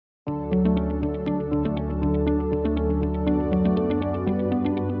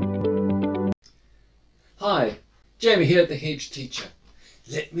Hi, Jamie here at the Hedge Teacher.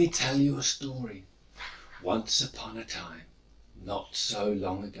 Let me tell you a story. Once upon a time, not so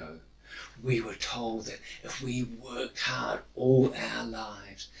long ago, we were told that if we worked hard all our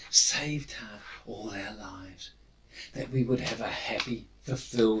lives, saved hard all our lives, that we would have a happy,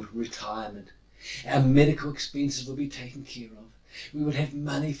 fulfilled retirement. Our medical expenses would be taken care of. We would have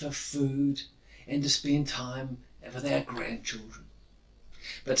money for food and to spend time with our grandchildren.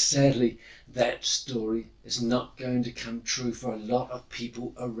 But sadly, that story is not going to come true for a lot of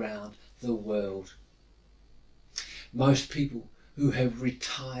people around the world. Most people who have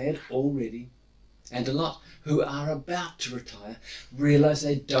retired already, and a lot who are about to retire, realize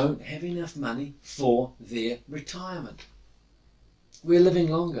they don't have enough money for their retirement. We're living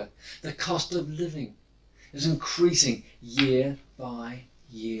longer. The cost of living is increasing year by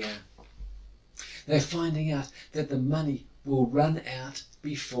year. They're finding out that the money will run out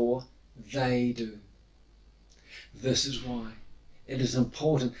before they do. This is why it is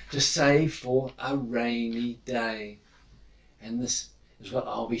important to save for a rainy day. And this is what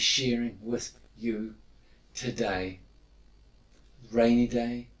I'll be sharing with you today. Rainy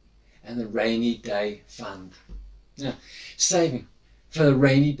day and the rainy day fund. Now, saving for the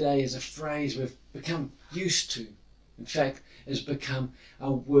rainy day is a phrase we've become used to. In fact, it's become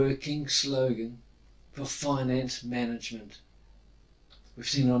a working slogan for finance management. We've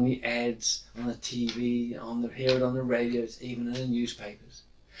seen it on the ads, on the TV, hear it on the radio, even in the newspapers.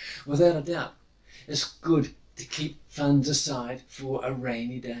 Without a doubt, it's good to keep funds aside for a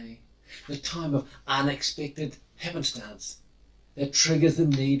rainy day, the time of unexpected happenstance that triggers the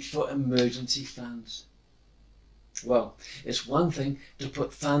need for emergency funds. Well, it's one thing to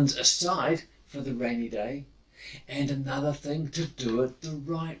put funds aside for the rainy day, and another thing to do it the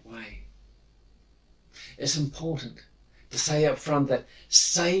right way. It's important to say up front that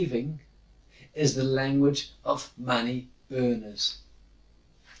saving is the language of money burners.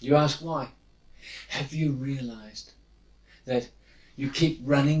 You ask why? Have you realized that you keep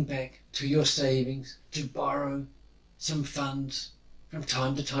running back to your savings to borrow some funds from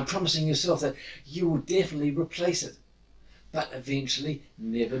time to time, promising yourself that you will definitely replace it, but eventually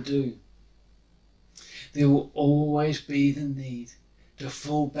never do? There will always be the need to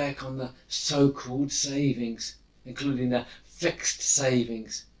fall back on the so-called savings, including the fixed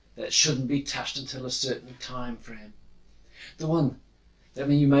savings that shouldn't be touched until a certain time frame. The one that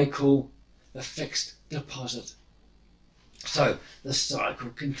you may call the fixed deposit. So the cycle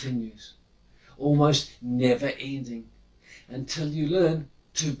continues, almost never ending, until you learn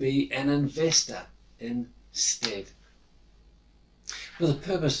to be an investor instead. For the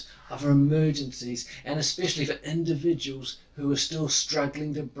purpose of emergencies, and especially for individuals who are still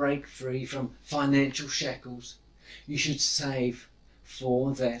struggling to break free from financial shackles, you should save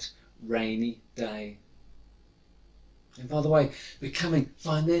for that rainy day. And by the way, becoming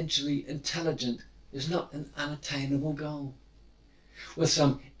financially intelligent is not an unattainable goal. With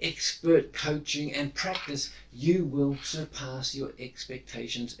some expert coaching and practice, you will surpass your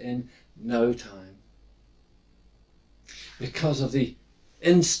expectations in no time. Because of the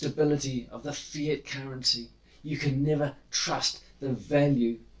instability of the fiat currency, you can never trust the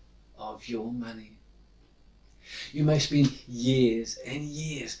value of your money. You may spend years and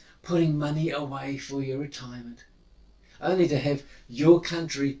years putting money away for your retirement, only to have your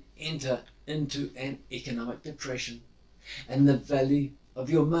country enter into an economic depression, and the value of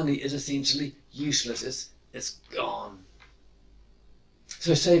your money is essentially useless. It's gone.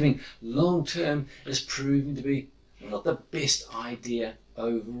 So saving long term is proving to be not the best idea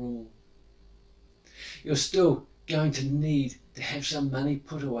overall. You're still going to need to have some money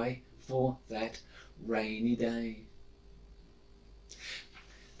put away for that rainy day.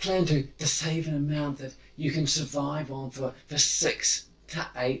 Plan to save an amount that you can survive on for 6 to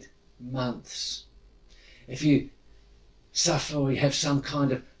 8 months. If you suffer or you have some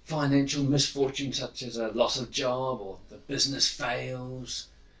kind of financial misfortune, such as a loss of job or the business fails,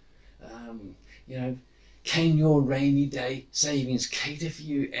 can your rainy day savings cater for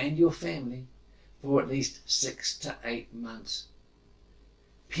you and your family for at least 6 to 8 months,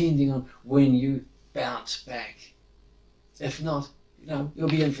 depending on when you bounce back? If not, you'll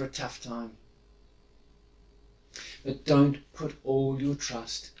be in for a tough time. But don't put all your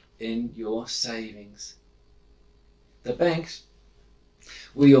trust in your savings. The banks,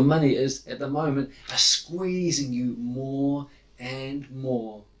 where your money is at the moment, are squeezing you more and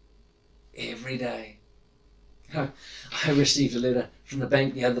more every day. I received a letter from the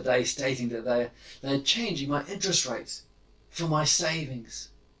bank the other day stating that they're changing my interest rates for my savings.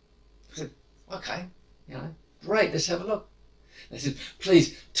 I said, okay, great, let's have a look. They said,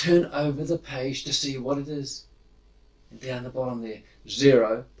 please turn over the page to see what it is. And down the bottom there,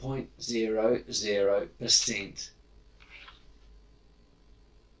 0.00%.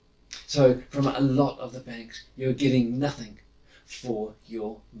 So from a lot of the banks, you're getting nothing for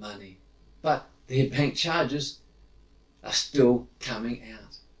your money. But their bank charges are still coming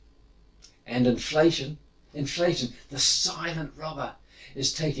out. And inflation, the silent robber,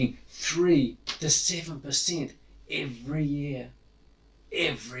 is taking 3 to 7% every year.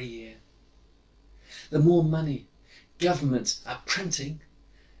 Every year. The more money governments are printing,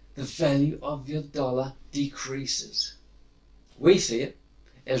 the value of your dollar decreases. We see it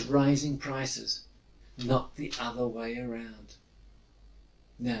as rising prices, not the other way around.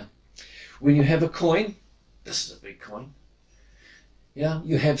 Now, when you have a coin, this is a big coin, yeah,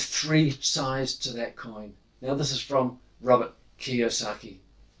 you have 3 sides to that coin. Now this is from Robert Kiyosaki,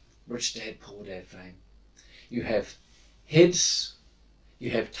 Rich Dad, Poor Dad fame. You have heads,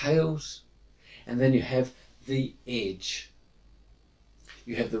 you have tails, and then you have the edge.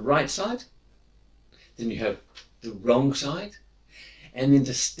 You have the right side, then you have the wrong side, and then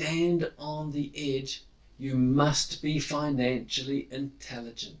to stand on the edge, you must be financially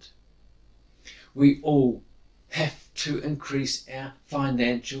intelligent. We all have to increase our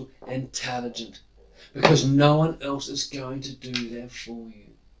financial intelligence because no one else is going to do that for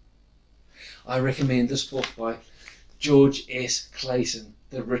you. I recommend this book by George S. Clayton,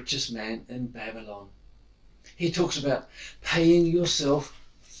 The Richest Man in Babylon. He talks about paying yourself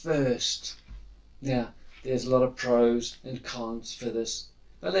first. Now, there's a lot of pros and cons for this,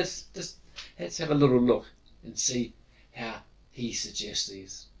 but let's have a little look and see how he suggests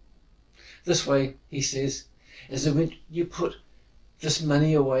these. This way, he says, is that when you put this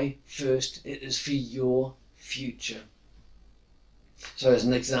money away first, it is for your future. So as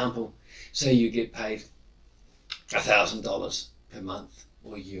an example, say you get paid $1,000 per month,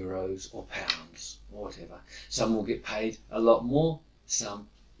 or euros, or pounds, or whatever. Some will get paid a lot more, some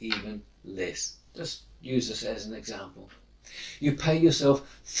even less. Just use this as an example. You pay yourself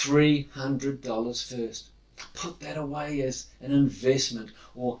 $300 first. Put that away as an investment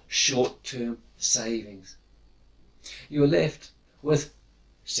or short-term savings. You're left with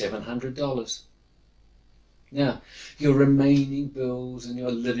 $700. Now, your remaining bills and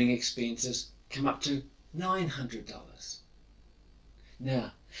your living expenses come up to $900.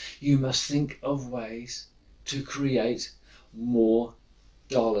 Now, you must think of ways to create more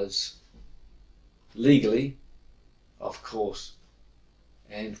dollars. Legally, of course,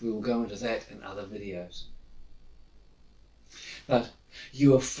 and we will go into that in other videos. But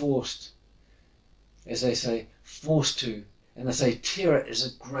you are forced, as they say, forced to, and they say terror is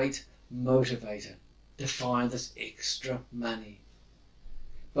a great motivator to find this extra money.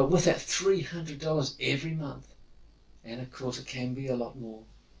 But with that $300 every month, and of course it can be a lot more,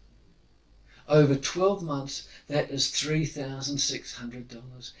 over 12 months, that is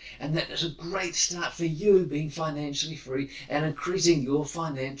 $3,600. And that is a great start for you being financially free and increasing your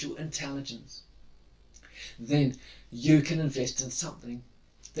financial intelligence. Then you can invest in something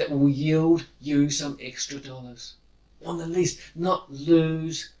that will yield you some extra dollars, or at least not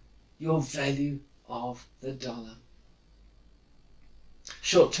lose your value of the dollar.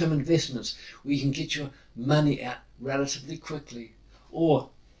 Short-term investments where you can get your money out relatively quickly,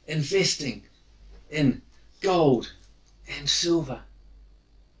 or investing in gold and silver.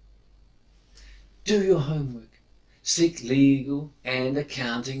 Do your homework. Seek legal and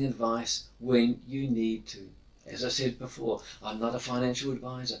accounting advice when you need to. As I said before, I'm not a financial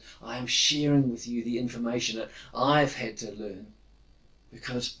advisor. I am sharing with you the information that I've had to learn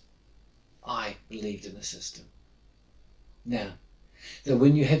because I believed in the system. Now, that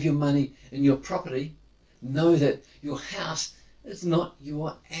when you have your money in your property, know that your house is not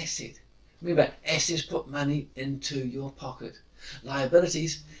your asset. Remember, assets put money into your pocket.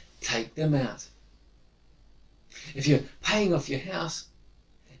 Liabilities, take them out. If you're paying off your house,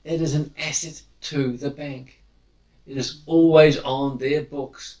 it is an asset to the bank. It is always on their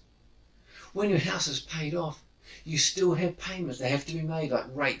books. When your house is paid off, you still have payments that have to be made, like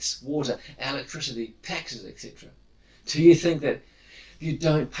rates, water, electricity, taxes, etc. Do you think that if you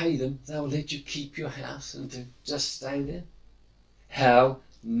don't pay them, they will let you keep your house and to just stay there? Hell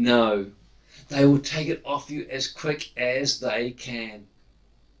no. They will take it off you as quick as they can.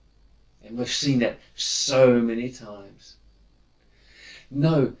 And we've seen that so many times.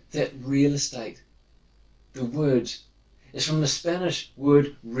 Know that real estate, the word, is from the Spanish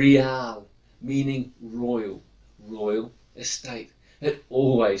word real, meaning royal, royal estate. It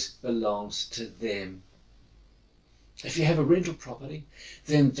always belongs to them. If you have a rental property,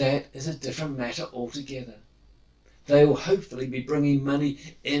 then that is a different matter altogether. They will hopefully be bringing money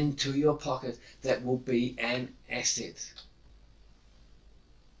into your pocket that will be an asset.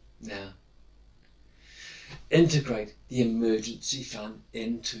 Now, integrate the emergency fund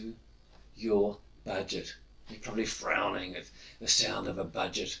into your budget. You're probably frowning at the sound of a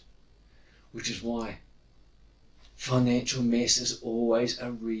budget, which is why financial mess is always a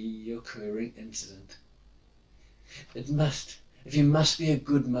recurring incident. If you must be a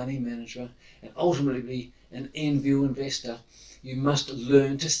good money manager and ultimately be an end-view investor, you must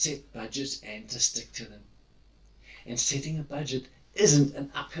learn to set budgets and to stick to them. And setting a budget isn't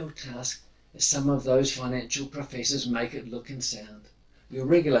an uphill task, as some of those financial professors make it look and sound. Your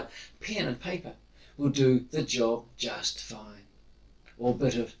regular pen and paper will do the job just fine. Or a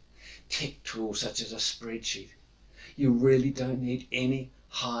bit of tech tool such as a spreadsheet. You really don't need any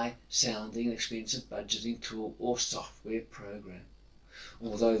high-sounding expensive budgeting tool or software program,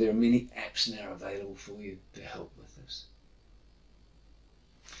 although there are many apps now available for you to help with this.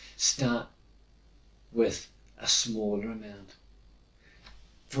 Start with a smaller amount.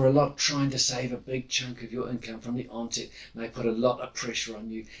 For a lot, trying to save a big chunk of your income from the onset may put a lot of pressure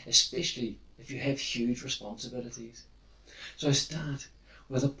on you, especially if you have huge responsibilities. So start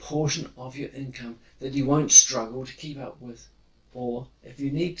with a portion of your income that you won't struggle to keep up with. Or, if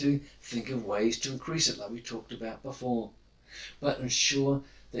you need to, think of ways to increase it like we talked about before. But ensure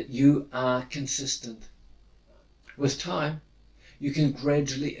that you are consistent. With time, you can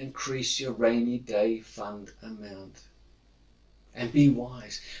gradually increase your rainy day fund amount. And be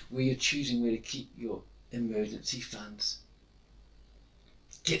wise where you're choosing where to keep your emergency funds.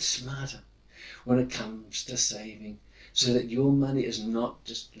 Get smarter when it comes to saving, so that your money is not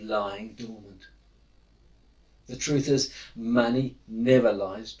just lying dormant. The truth is, money never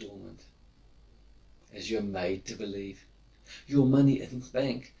lies dormant, as you're made to believe. Your money in the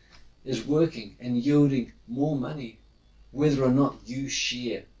bank is working and yielding more money, whether or not you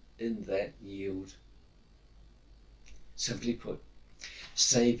share in that yield. Simply put,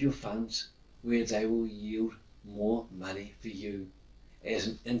 save your funds where they will yield more money for you as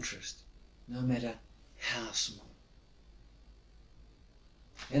an interest, no matter how small.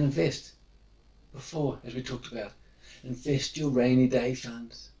 And invest. Before, as we talked about, invest your rainy day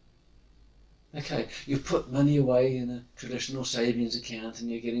funds. Okay, you've put money away in a traditional savings account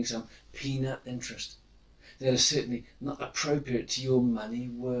and you're getting some peanut interest. That is certainly not appropriate to your money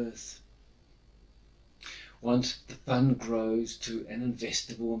worth. Once the fund grows to an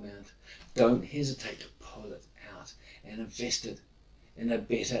investable amount, don't hesitate to pull it out and invest it in a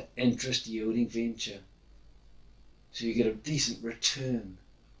better interest yielding venture, so you get a decent return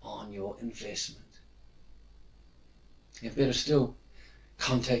on your investment. And better still,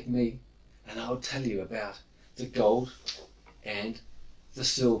 contact me and I'll tell you about the gold and the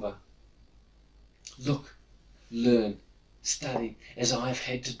silver. Look, learn, study, as I've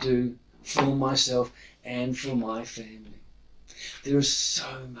had to do for myself and for my family. There is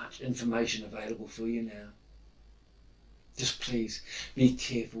so much information available for you now. Just please be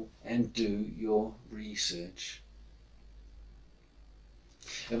careful and do your research.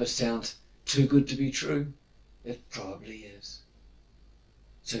 If it sounds too good to be true, it probably is.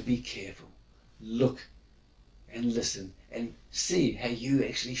 So be careful, look and listen and see how you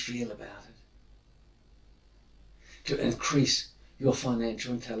actually feel about it. To increase your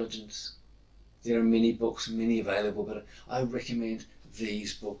financial intelligence, there are many books, many available, but I recommend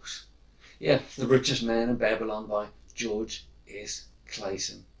these books. Yeah, The Richest Man in Babylon by George S.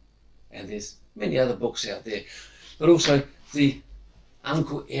 Clayson. And there's many other books out there, but also the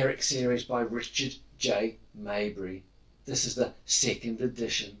Uncle Eric series by Richard J. Maybury. This is the 2nd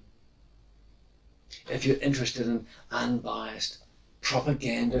edition. If you're interested in unbiased,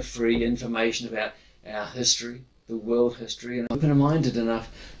 propaganda-free information about our history, the world history, and open-minded enough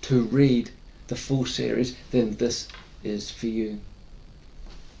to read the full series, then this is for you.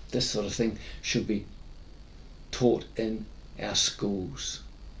 This sort of thing should be taught in our schools.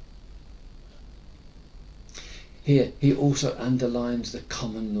 Here, he also underlines the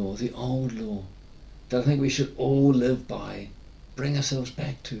common law, the old law, that I think we should all live by, bring ourselves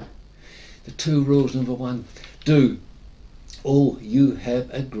back to. The 2 rules. Number 1, do all you have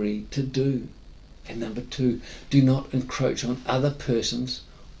agreed to do. And number 2, do not encroach on other persons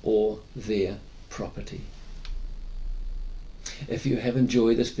or their property. If you have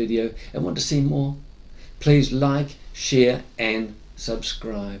enjoyed this video and want to see more, please like, share and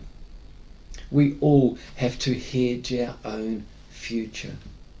subscribe. We all have to hedge our own future.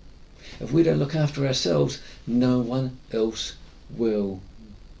 If we don't look after ourselves, no one else will.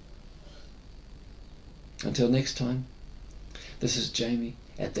 Until next time, this is Jamie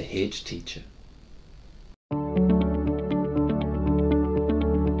at the Hedge Teacher.